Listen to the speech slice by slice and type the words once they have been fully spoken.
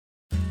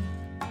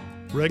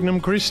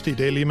Regnum Christi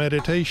Daily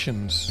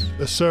Meditations,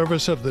 the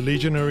service of the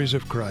Legionaries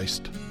of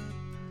Christ.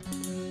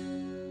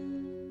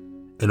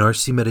 An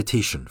RC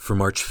Meditation for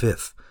March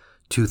 5th,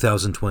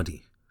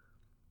 2020,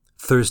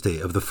 Thursday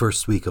of the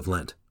first week of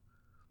Lent.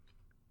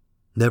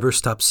 Never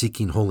stop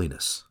seeking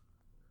holiness.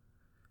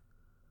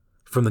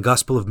 From the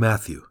Gospel of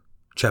Matthew,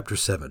 chapter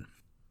 7.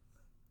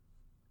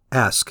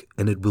 Ask,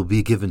 and it will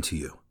be given to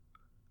you.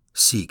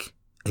 Seek,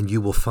 and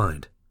you will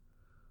find.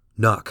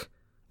 Knock,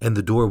 and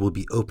the door will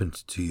be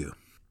opened to you.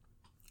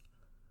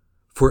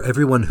 For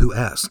everyone who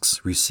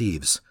asks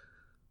receives,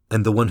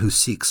 and the one who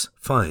seeks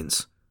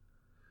finds,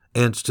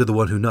 and to the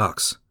one who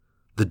knocks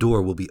the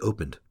door will be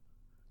opened.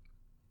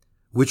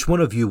 Which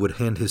one of you would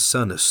hand his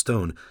son a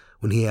stone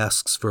when he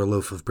asks for a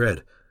loaf of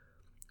bread,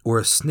 or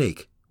a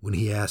snake when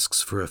he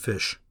asks for a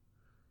fish?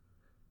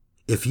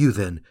 If you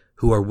then,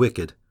 who are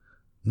wicked,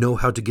 know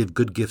how to give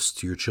good gifts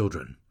to your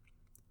children,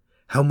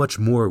 how much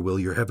more will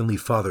your heavenly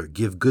Father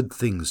give good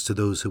things to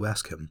those who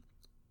ask him?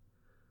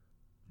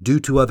 Do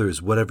to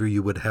others whatever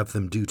you would have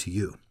them do to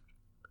you.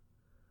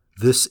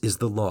 This is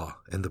the law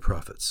and the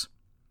prophets.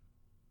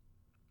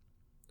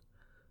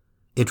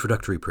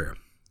 Introductory Prayer.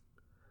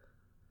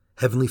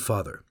 Heavenly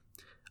Father,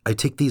 I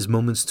take these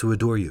moments to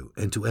adore you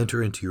and to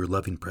enter into your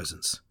loving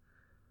presence.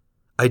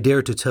 I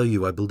dare to tell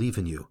you I believe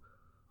in you,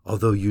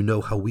 although you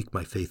know how weak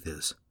my faith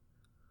is.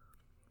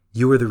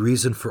 You are the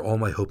reason for all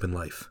my hope in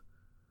life.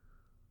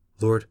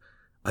 Lord,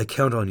 I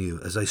count on you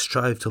as I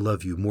strive to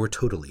love you more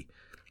totally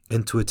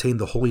and to attain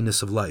the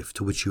holiness of life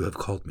to which you have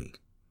called me.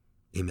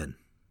 Amen.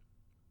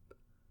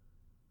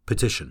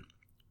 Petition.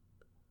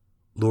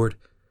 Lord,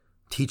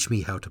 teach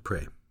me how to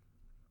pray.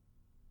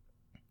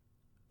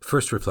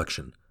 First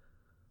reflection.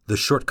 The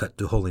shortcut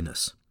to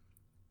holiness.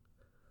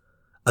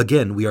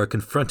 Again, we are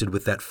confronted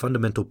with that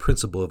fundamental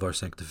principle of our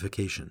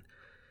sanctification.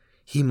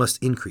 He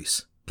must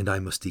increase, and I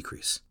must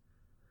decrease.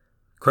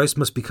 Christ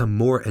must become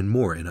more and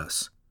more in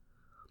us.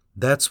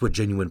 That's what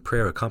genuine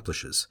prayer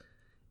accomplishes.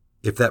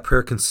 If that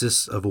prayer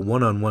consists of a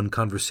one-on-one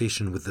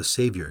conversation with the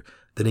Savior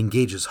that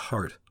engages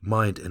heart,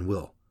 mind, and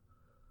will.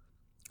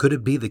 Could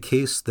it be the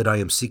case that I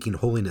am seeking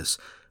holiness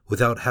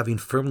without having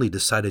firmly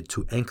decided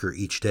to anchor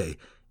each day,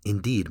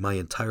 indeed my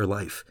entire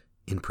life,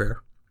 in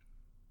prayer?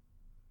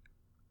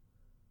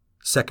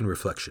 Second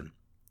reflection.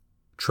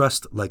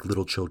 Trust like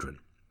little children.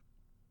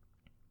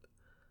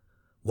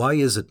 Why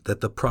is it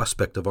that the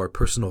prospect of our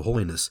personal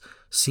holiness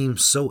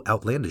seems so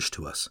outlandish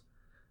to us?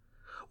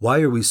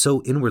 Why are we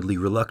so inwardly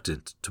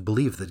reluctant to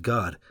believe that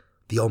God,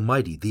 the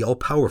Almighty, the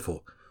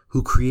All-Powerful,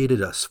 who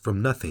created us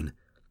from nothing,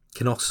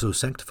 can also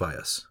sanctify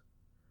us?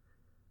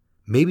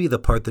 Maybe the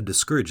part that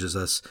discourages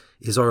us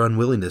is our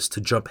unwillingness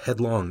to jump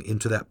headlong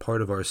into that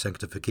part of our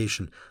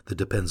sanctification that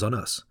depends on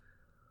us.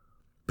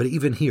 But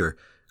even here,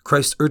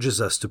 Christ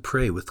urges us to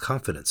pray with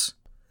confidence.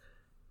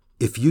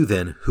 If you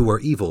then, who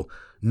are evil,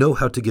 know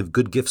how to give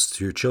good gifts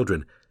to your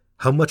children,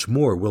 how much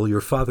more will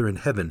your Father in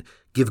heaven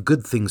give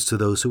good things to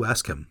those who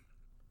ask him?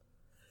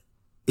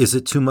 Is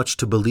it too much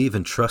to believe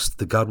and trust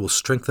that God will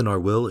strengthen our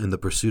will in the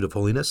pursuit of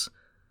holiness?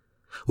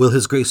 Will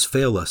his grace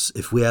fail us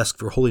if we ask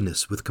for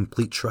holiness with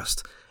complete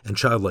trust and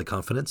childlike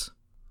confidence?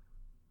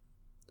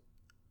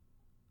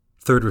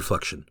 Third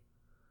reflection.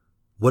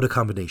 What a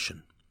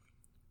combination.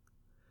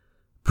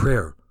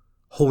 Prayer,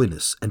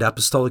 holiness, and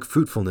apostolic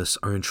fruitfulness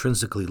are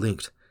intrinsically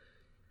linked.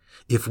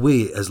 If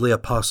we, as lay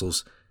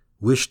apostles,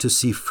 wish to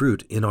see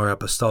fruit in our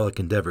apostolic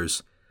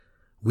endeavors,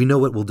 we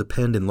know it will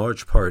depend in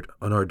large part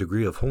on our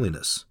degree of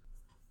holiness.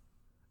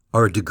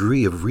 Our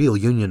degree of real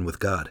union with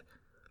God,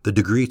 the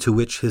degree to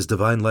which his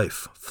divine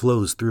life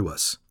flows through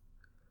us.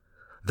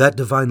 That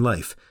divine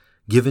life,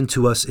 given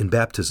to us in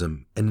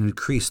baptism and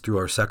increased through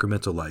our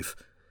sacramental life,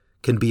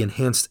 can be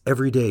enhanced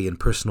every day in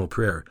personal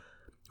prayer,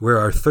 where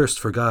our thirst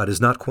for God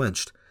is not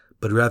quenched,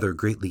 but rather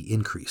greatly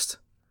increased.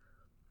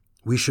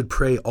 We should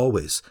pray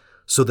always,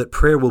 so that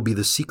prayer will be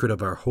the secret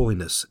of our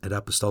holiness and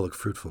apostolic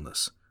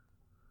fruitfulness.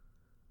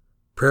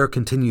 Prayer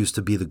continues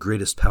to be the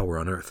greatest power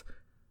on earth.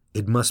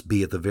 It must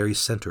be at the very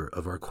center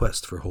of our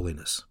quest for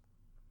holiness.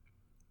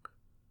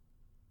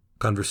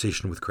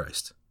 Conversation with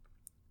Christ.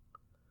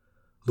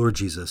 Lord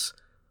Jesus,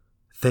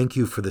 thank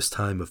you for this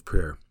time of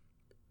prayer.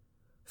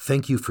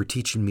 Thank you for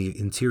teaching me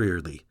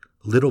interiorly,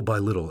 little by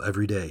little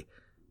every day,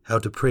 how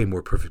to pray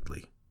more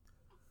perfectly.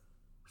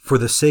 For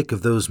the sake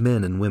of those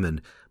men and women,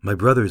 my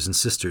brothers and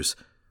sisters,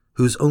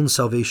 whose own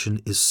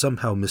salvation is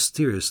somehow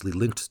mysteriously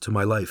linked to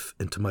my life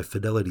and to my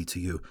fidelity to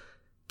you,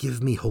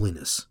 give me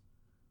holiness.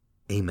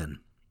 Amen.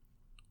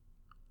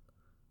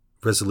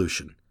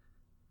 Resolution.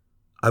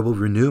 I will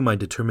renew my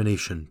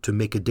determination to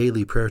make a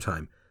daily prayer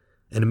time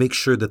and make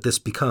sure that this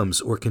becomes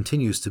or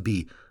continues to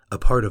be a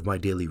part of my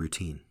daily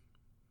routine.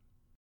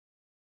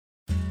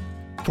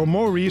 For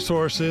more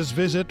resources,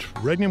 visit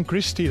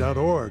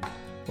regnumchristi.org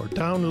or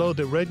download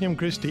the Regnum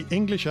Christi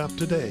English app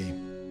today.